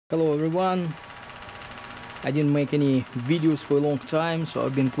Hello everyone. I didn't make any videos for a long time, so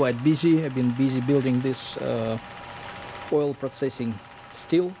I've been quite busy. I've been busy building this oil processing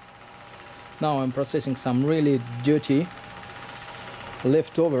still. Now I'm processing some really dirty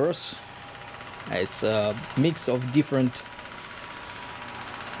leftovers. It's a mix of different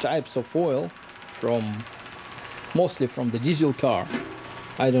types of oil, mostly from the diesel car.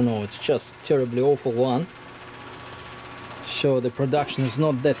 I don't know, it's just terribly awful one. So the production is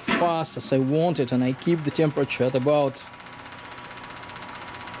not that fast as I wanted, and I keep the temperature at about,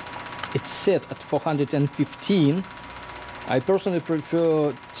 it's set at 415. I personally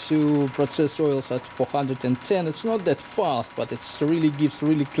prefer to process oils at 410. It's not that fast, but it really gives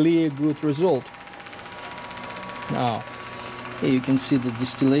really clear, good result. Now, here you can see the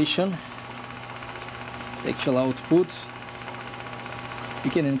distillation, actual output.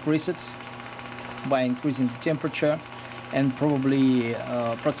 You can increase it by increasing the temperature and probably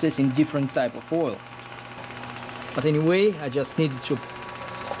processing different type of oil. But anyway, I just needed to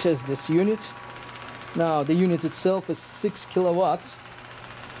test this unit. Now the unit itself is 6 kilowatts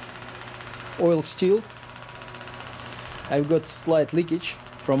oil still. I've got slight leakage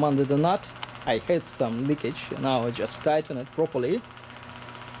from under the nut. I had some leakage. Now I just tighten it properly.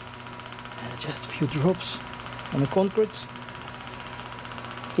 And just a few drops on the concrete.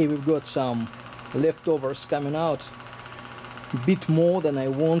 Here we've got some leftovers coming out. Bit more than I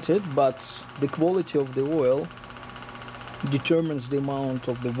wanted, but the quality of the oil determines the amount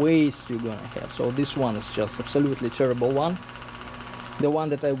of the waste you're gonna have. So this one is just absolutely terrible one, the one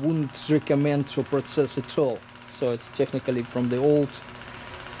that I wouldn't recommend to process at all. So it's technically from the old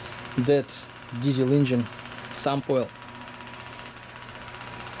dead diesel engine sump oil.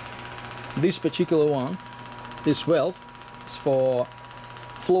 This particular one, this valve, is for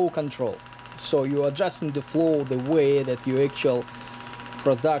flow control. So you're adjusting the flow the way that your actual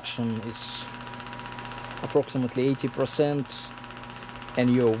production is approximately 80%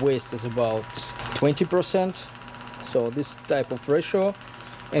 and your waste is about 20%. So this type of ratio,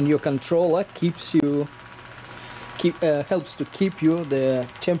 and your controller helps to keep you the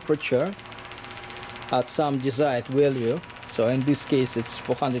temperature at some desired value. So in this case it's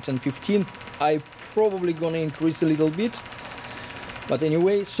 415. I probably gonna increase a little bit, but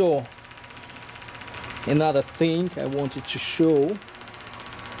anyway. So another thing I wanted to show,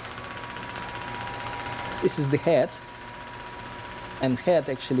 this is the head, and head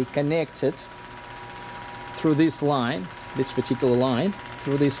actually connected through this line, this particular line,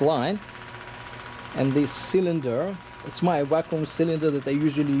 through this line, and this cylinder, it's my vacuum cylinder that I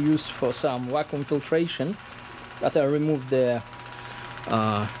usually use for some vacuum filtration, but I removed the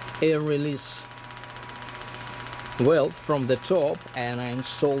air release valve from the top, and I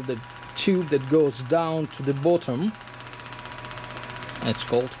installed the tube that goes down to the bottom. It's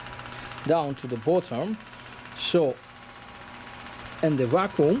called down to the bottom. So, and the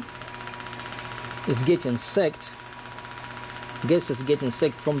vacuum is getting sucked, gas is getting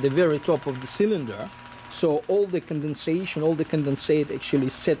sucked from the very top of the cylinder. So all the condensation, all the condensate actually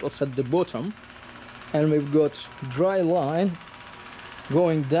settles at the bottom, and we've got dry line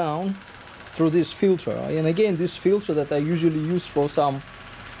going down through this filter. And again, this filter that I usually use for some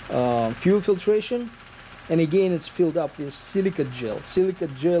fuel filtration, and again it's filled up with silicate gel.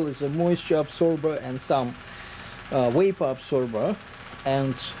 Silicate gel is a moisture absorber and some vapor absorber,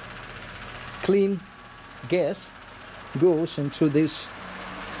 and clean gas goes into this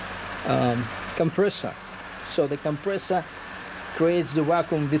compressor. So the compressor creates the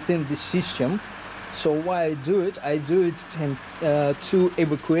vacuum within the system. So why I do it to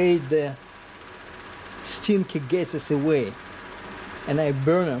evacuate the stinky gases away, and I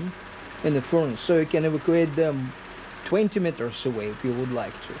burn them in the furnace. So you can evacuate them 20 meters away if you would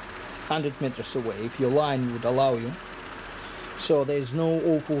like to, 100 meters away if your line would allow you. So there's no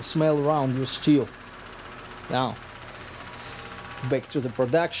awful smell around your steel. Now, back to the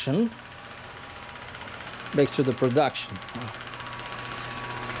production.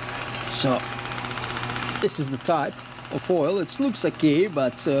 So, this is the type of oil. It looks okay,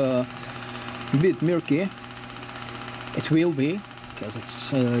 but a bit murky. It will be, because it's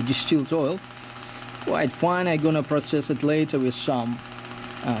distilled oil. Quite fine. I'm gonna process it later with some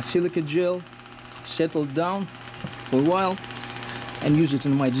silicate gel, settle down for a while, and use it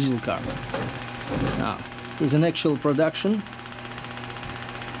in my diesel car. Now, here's an actual production.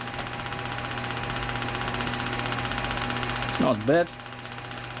 Not bad.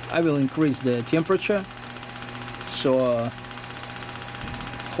 I will increase the temperature, so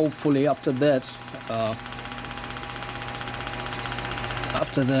hopefully after that,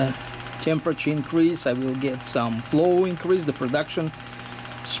 after the temperature increase, I will get some flow increase, the production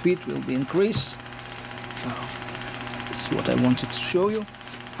speed will be increased. So this is what I wanted to show you.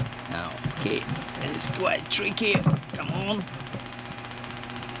 Now, okay, it's quite tricky. Come on.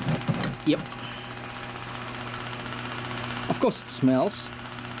 Yep. Of course it smells,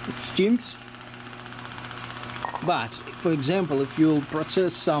 it stinks. But, for example, if you'll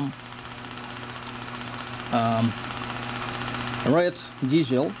process some red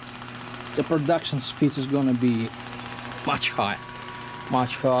diesel, the production speed is gonna be much higher,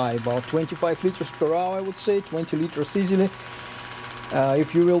 about 25 liters per hour, I would say, 20 liters easily.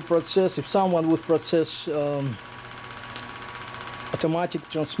 If someone would process automatic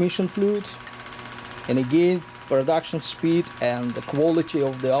transmission fluid, and again, production speed and the quality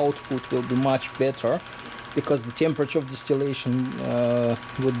of the output will be much better, because the temperature of distillation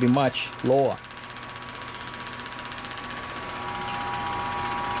would be much lower.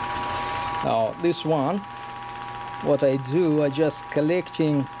 Now this one, what I do, I just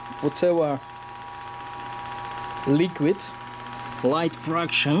collecting whatever liquid, light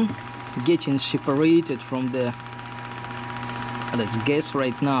fraction, getting separated from the, that's gas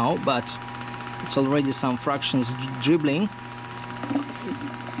right now, but it's already some fractions dribbling.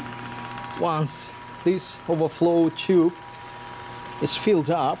 Once this overflow tube is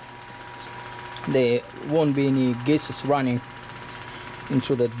filled up, there won't be any gases running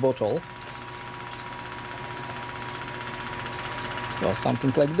into that bottle, or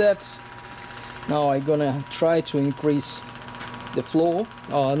something like that. Now I'm gonna try to increase the flow,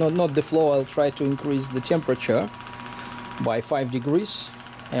 not the flow, I'll try to increase the temperature by 5 degrees,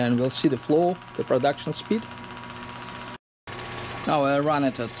 and we'll see the flow, the production speed. Now I run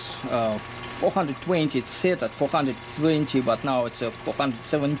it at 420, it's set at 420, but now it's at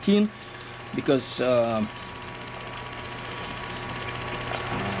 417, because the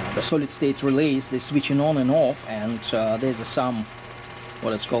solid state relays, they're switching on and off, and there's some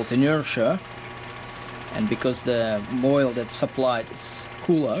what it's called inertia, and because the oil that's supplied is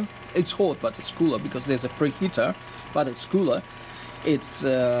cooler, it's hot but it's cooler because there's a preheater, but it's cooler, it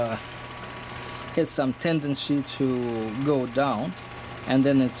has some tendency to go down, and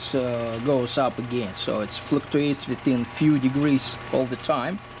then it goes up again, so it fluctuates within few degrees all the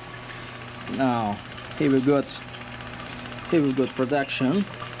time. Now here we got production.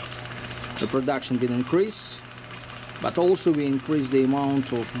 The production did increase, but also we increase the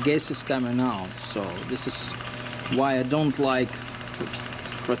amount of gases coming out. So this is why I don't like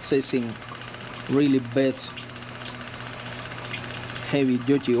processing really bad, heavy,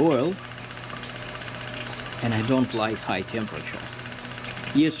 dirty oil, and I don't like high temperature.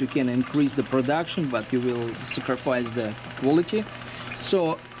 Yes, you can increase the production, but you will sacrifice the quality.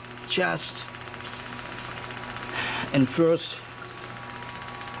 So just in first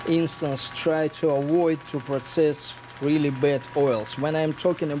instance, try to avoid to process really bad oils. When I'm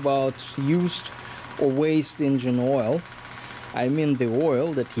talking about used or waste engine oil, I mean the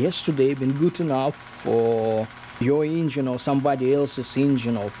oil that yesterday been good enough for your engine or somebody else's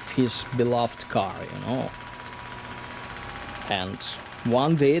engine of his beloved car, you know. And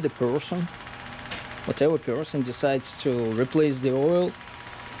one day the person, whatever person, decides to replace the oil,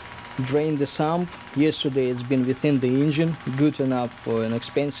 drain the sump. Yesterday it's been within the engine, good enough for an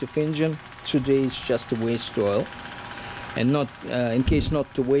expensive engine. Today it's just a waste oil, and not in case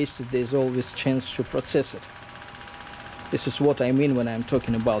not to waste it, there's always chance to process it. This is what I mean when I'm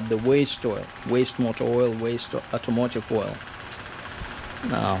talking about the waste oil, waste motor oil, waste automotive oil.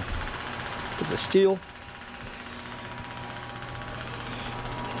 Now there's a steel,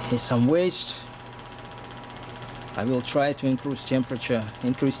 here's some waste. I will try to increase temperature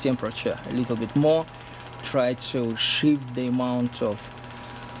a little bit more, try to shift the amount of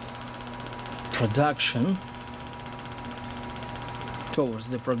production towards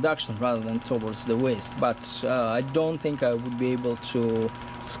the production rather than towards the waste, but I don't think I would be able to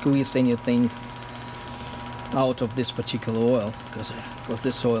squeeze anything out of this particular oil, because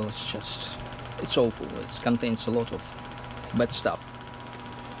this oil is just, it's awful. It contains a lot of bad stuff.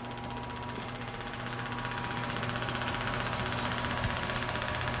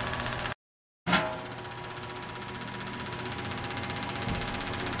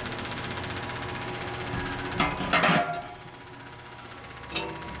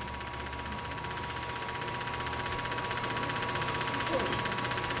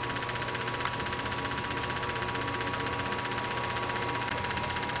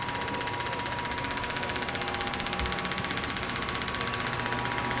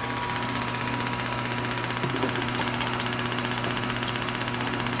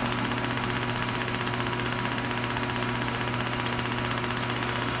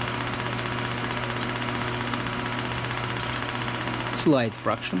 slight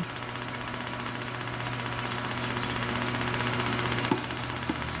fraction.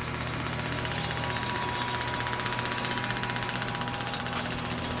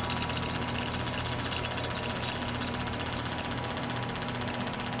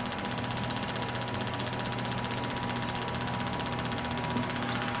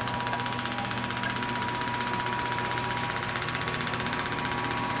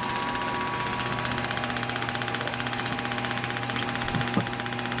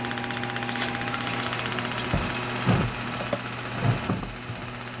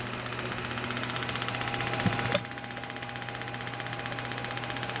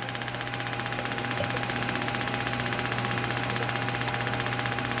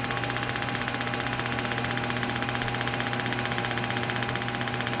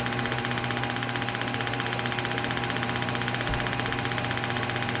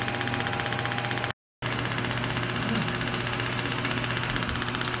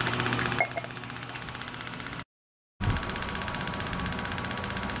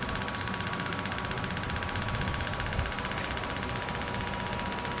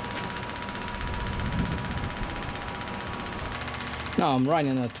 Now I'm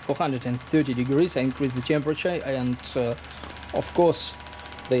running at 430 degrees. I increased the temperature, and of course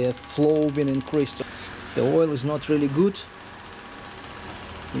the flow been increased. The oil is not really good.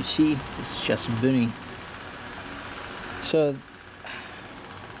 You see, it's just burning. So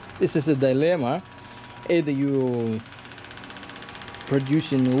this is a dilemma. Either you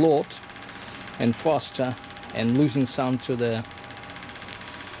producing a lot and faster and losing some to the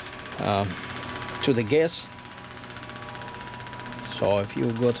gas. So if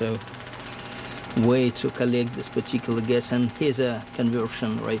you got a way to collect this particular gas, and here's a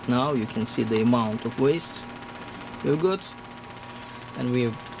conversion right now, you can see the amount of waste we've got, and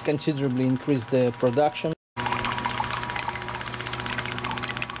we've considerably increased the production.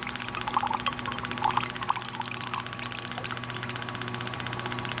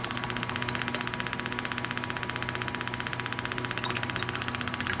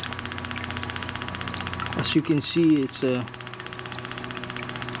 As you can see, it's a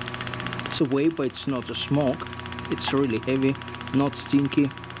vapor, it's not a smoke. It's really heavy, not stinky.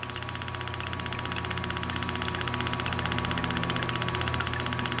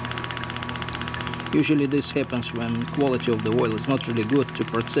 Usually this happens when quality of the oil is not really good to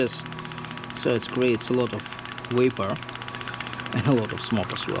process, so it creates a lot of vapor and a lot of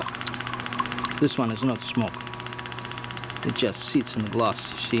smoke as well. This one is not smoke, it just sits in the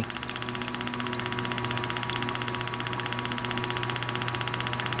glass, you see.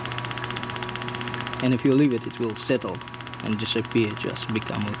 And if you leave it, it will settle and disappear, just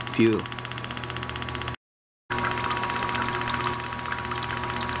become fuel.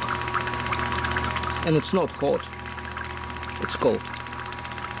 And it's not hot, it's cold.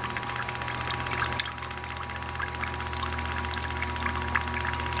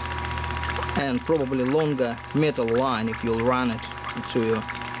 And probably longer metal line, if you'll run it into your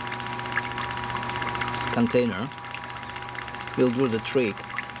container, will do the trick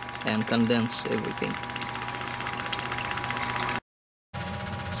and condense everything.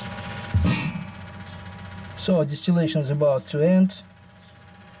 So distillation is about to end.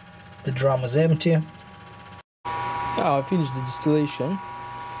 The drum is empty. Now I finished the distillation,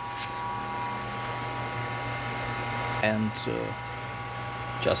 and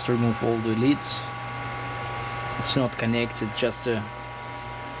just remove all the lids. It's not connected, just a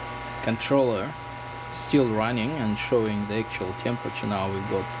controller still running and showing the actual temperature. Now we've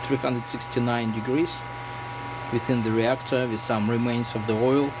got 369 degrees within the reactor with some remains of the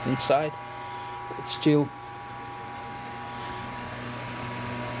oil inside. It's still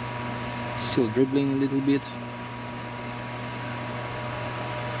dribbling a little bit,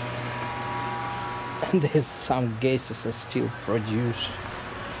 and there's some gases are still produced,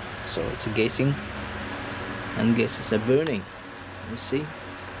 so it's gassing and gases are burning, you see.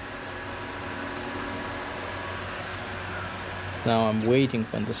 Now I'm waiting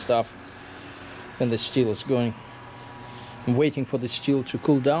for the stuff, and the steel is going. I'm waiting for the steel to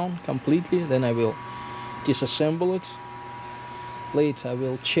cool down completely, then I will disassemble it. Later I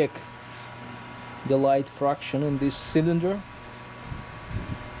will check the light fraction in this cylinder,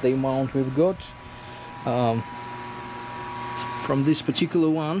 the amount we've got. From this particular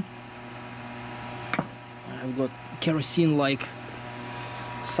one, I've got kerosene-like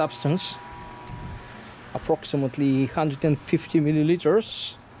substance, approximately 150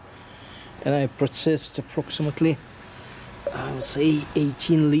 milliliters, and I processed approximately, I would say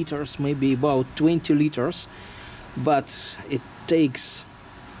 18 liters, maybe about 20 liters, but it takes,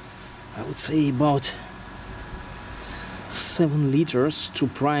 I would say, about 7 liters to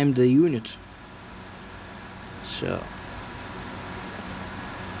prime the unit. So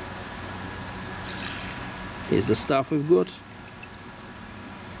here's the stuff we've got.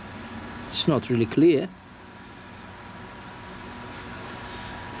 It's not really clear.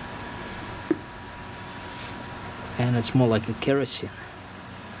 And it's more like a kerosene.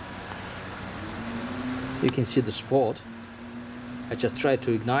 You can see the spot. I just tried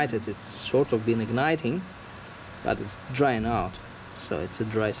to ignite it. It's sort of been igniting, but it's drying out. So it's a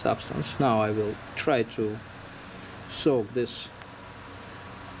dry substance. Now I will try to soak this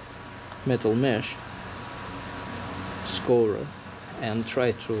metal mesh scorer and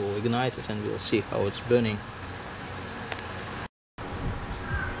try to ignite it, and we'll see how it's burning.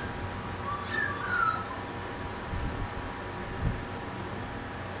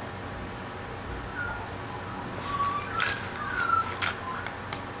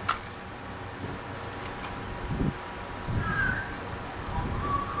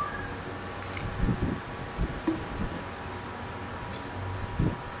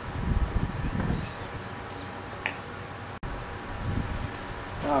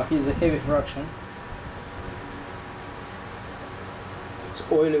 Now here's a heavy fraction. It's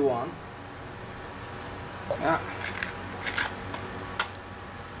oily one.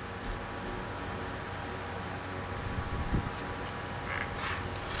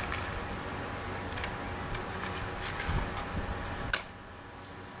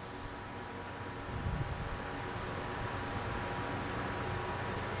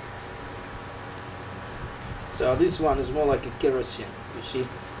 So this one is more like a kerosene, you see,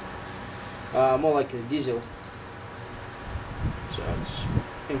 more like a diesel. So it's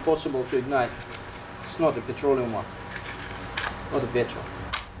impossible to ignite. It's not a petroleum one, not a petrol.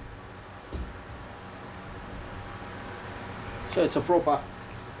 So it's a proper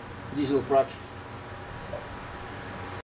diesel fraction.